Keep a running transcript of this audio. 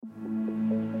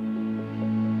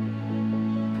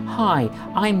Hi,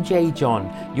 I'm J.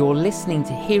 John. You're listening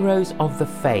to Heroes of the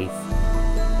Faith.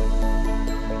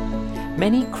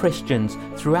 Many Christians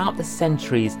throughout the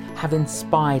centuries have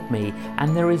inspired me,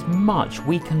 and there is much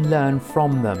we can learn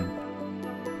from them.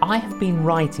 I have been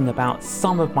writing about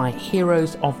some of my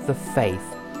heroes of the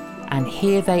faith, and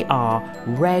here they are,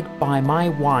 read by my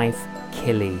wife,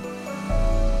 Killy.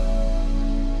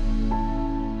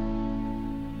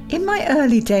 In my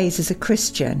early days as a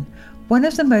Christian, one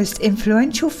of the most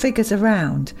influential figures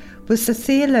around was the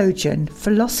theologian,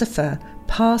 philosopher,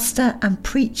 pastor and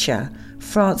preacher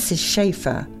Francis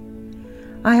Schaeffer.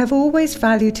 I have always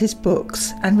valued his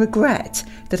books and regret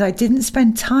that I didn't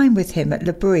spend time with him at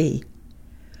L'Abri.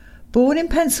 Born in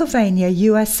Pennsylvania,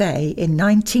 USA in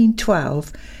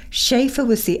 1912, Schaeffer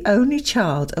was the only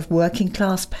child of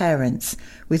working-class parents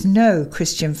with no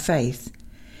Christian faith.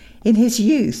 In his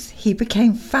youth, he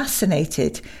became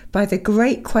fascinated by the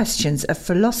great questions of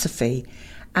philosophy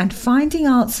and finding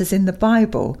answers in the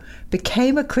Bible,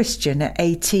 became a Christian at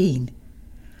 18.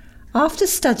 After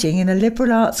studying in a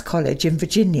liberal arts college in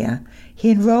Virginia, he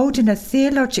enrolled in a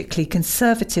theologically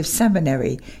conservative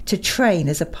seminary to train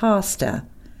as a pastor.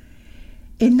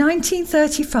 In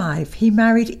 1935, he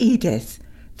married Edith,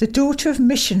 the daughter of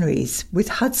missionaries with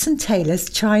Hudson Taylor's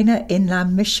China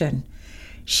Inland Mission.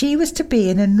 She was to be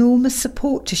an enormous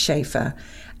support to Schaeffer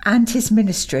and his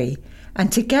ministry,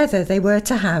 and together they were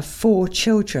to have 4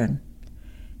 children.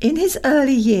 In his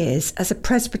early years as a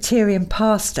Presbyterian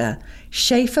pastor,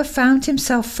 Schaeffer found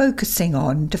himself focusing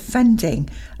on defending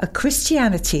a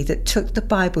Christianity that took the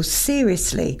Bible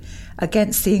seriously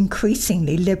against the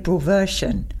increasingly liberal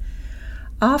version.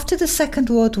 After the Second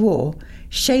World War,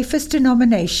 Schaeffer's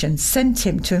denomination sent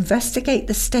him to investigate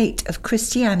the state of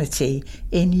Christianity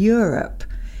in Europe.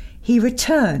 He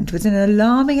returned with an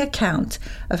alarming account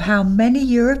of how many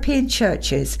European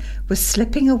churches were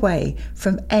slipping away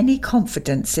from any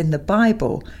confidence in the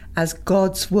Bible as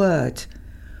God's Word.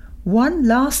 One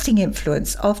lasting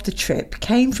influence of the trip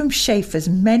came from Schaeffer's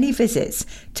many visits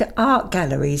to art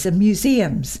galleries and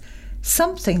museums,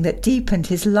 something that deepened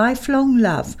his lifelong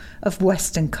love of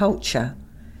Western culture.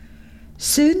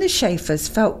 Soon the Schaeffers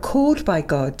felt called by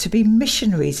God to be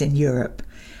missionaries in Europe,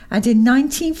 and in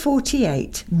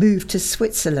 1948 moved to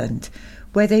Switzerland,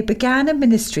 where they began a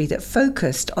ministry that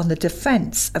focused on the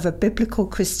defense of a biblical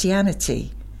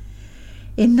Christianity.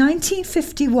 In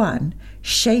 1951,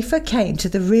 Schaeffer came to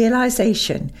the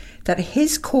realization that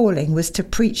his calling was to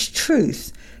preach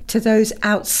truth to those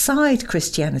outside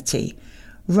Christianity,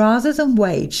 rather than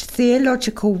wage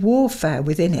theological warfare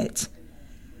within it.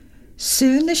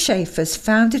 Soon the Schaeffers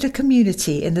founded a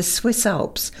community in the Swiss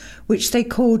Alps, which they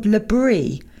called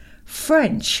L'Abri,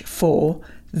 French for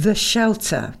the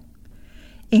shelter.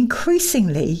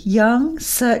 Increasingly, young,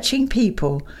 searching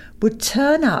people would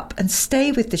turn up and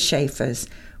stay with the Schaeffers,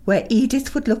 where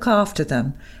Edith would look after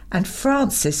them and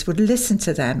Francis would listen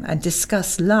to them and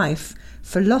discuss life,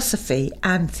 philosophy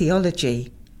and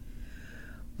theology.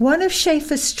 One of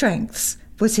Schaeffer's strengths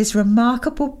was his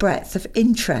remarkable breadth of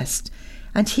interest,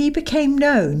 and he became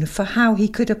known for how he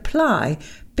could apply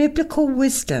biblical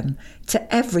wisdom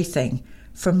to everything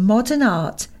from modern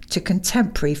art to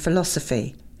contemporary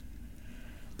philosophy.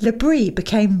 L'Abri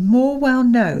became more well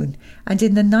known, and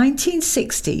in the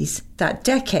 1960s, that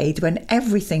decade when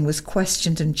everything was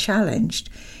questioned and challenged,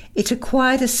 it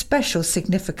acquired a special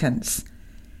significance.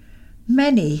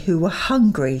 Many who were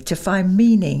hungry to find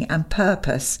meaning and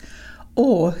purpose,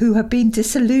 or who had been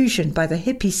disillusioned by the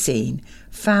hippie scene,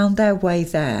 found their way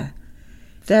there.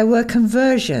 There were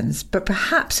conversions, but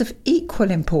perhaps of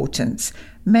equal importance,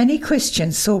 many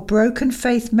Christians saw broken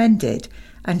faith mended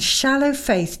and shallow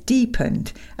faith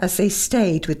deepened as they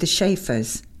stayed with the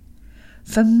Schaeffers.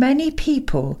 For many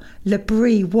people,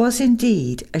 L'Abri was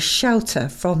indeed a shelter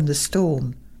from the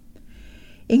storm.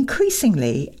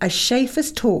 Increasingly, as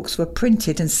Schaeffer's talks were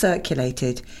printed and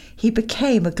circulated, he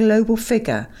became a global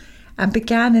figure and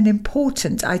began an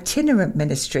important itinerant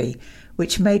ministry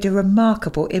which made a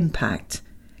remarkable impact.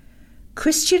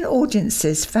 Christian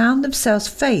audiences found themselves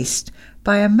faced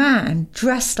by a man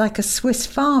dressed like a Swiss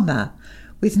farmer,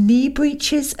 with knee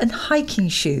breeches and hiking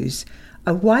shoes,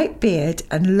 a white beard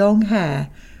and long hair,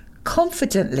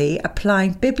 confidently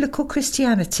applying biblical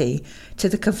Christianity to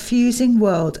the confusing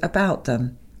world about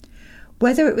them.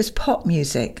 Whether it was pop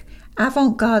music,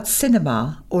 avant-garde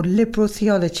cinema, or liberal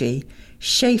theology,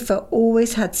 Schaeffer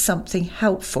always had something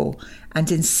helpful and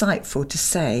insightful to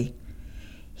say.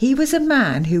 He was a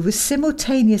man who was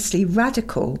simultaneously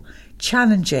radical,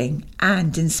 challenging,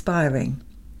 and inspiring.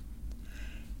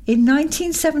 In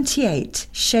 1978,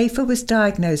 Schaeffer was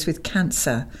diagnosed with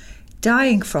cancer,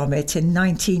 dying from it in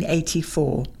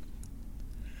 1984.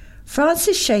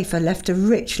 Francis Schaeffer left a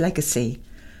rich legacy.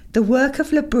 The work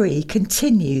of L'Abri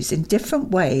continues in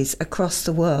different ways across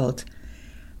the world.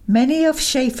 Many of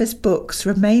Schaeffer's books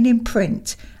remain in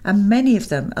print, and many of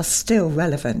them are still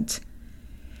relevant.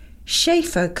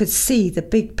 Schaeffer could see the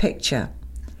big picture.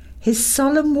 His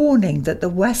solemn warning that the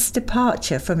West's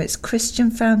departure from its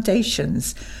Christian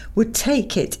foundations would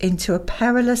take it into a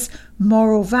perilous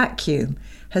moral vacuum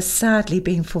has sadly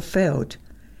been fulfilled.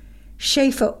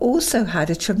 Schaeffer also had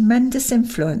a tremendous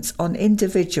influence on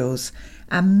individuals,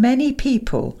 and many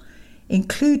people,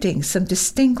 including some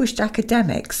distinguished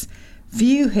academics,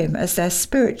 view him as their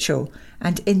spiritual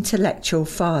and intellectual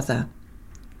father.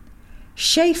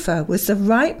 Schaeffer was the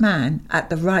right man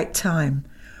at the right time,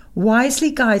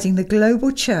 wisely guiding the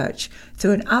global church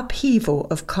through an upheaval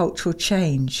of cultural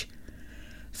change.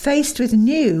 Faced with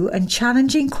new and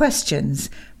challenging questions,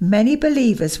 many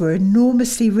believers were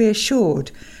enormously reassured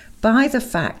by the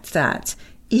fact that,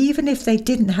 even if they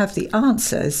didn't have the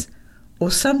answers, or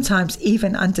sometimes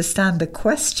even understand the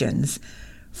questions,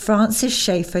 Francis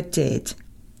Schaeffer did.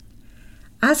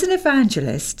 As an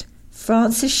evangelist,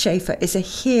 Francis Schaeffer is a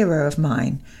hero of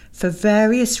mine for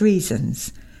various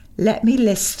reasons. Let me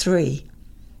list 3.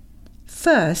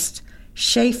 First,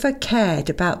 Schaeffer cared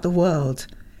about the world.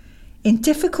 In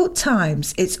difficult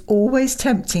times, it's always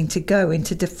tempting to go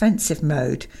into defensive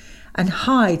mode and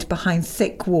hide behind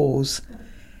thick walls.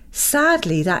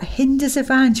 Sadly, that hinders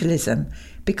evangelism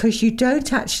because you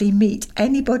don't actually meet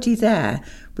anybody there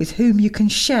with whom you can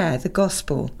share the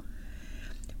gospel.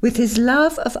 With his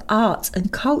love of art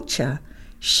and culture,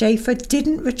 Schaeffer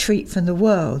didn't retreat from the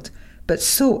world, but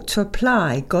sought to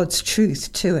apply God's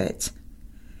truth to it.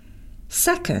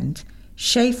 Second,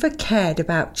 Schaeffer cared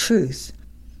about truth.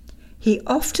 He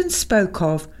often spoke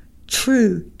of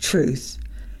true truth,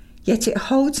 yet it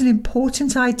holds an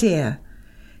important idea: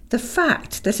 the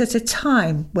fact that at a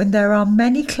time when there are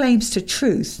many claims to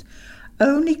truth,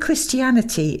 only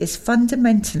Christianity is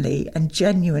fundamentally and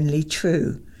genuinely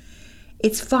true.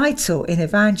 It's vital in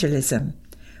evangelism.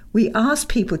 We ask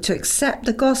people to accept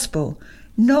the gospel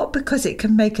not because it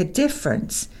can make a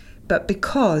difference, but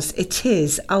because it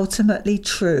is ultimately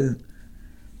true.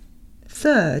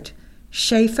 Third,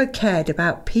 Schaeffer cared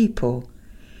about people.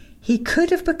 He could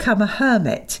have become a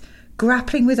hermit,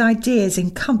 grappling with ideas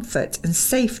in comfort and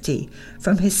safety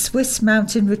from his Swiss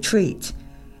mountain retreat.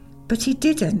 But he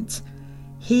didn't.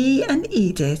 He and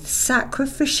Edith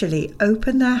sacrificially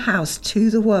opened their house to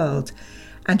the world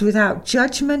and without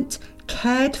judgment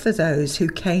cared for those who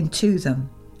came to them.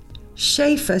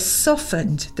 Schaeffer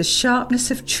softened the sharpness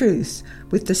of truth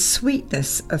with the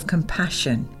sweetness of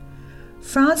compassion.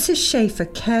 Francis Schaeffer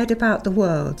cared about the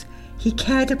world. He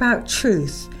cared about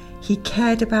truth. He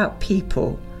cared about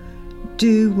people.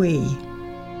 Do we?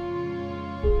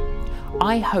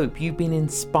 I hope you've been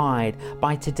inspired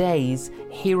by today's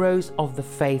Heroes of the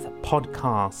Faith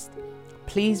podcast.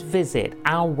 Please visit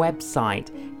our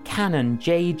website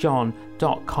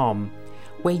canonjjohn.com,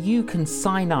 where you can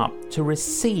sign up to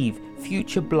receive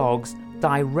future blogs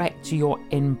direct to your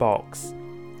inbox.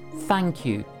 Thank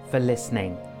you for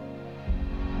listening.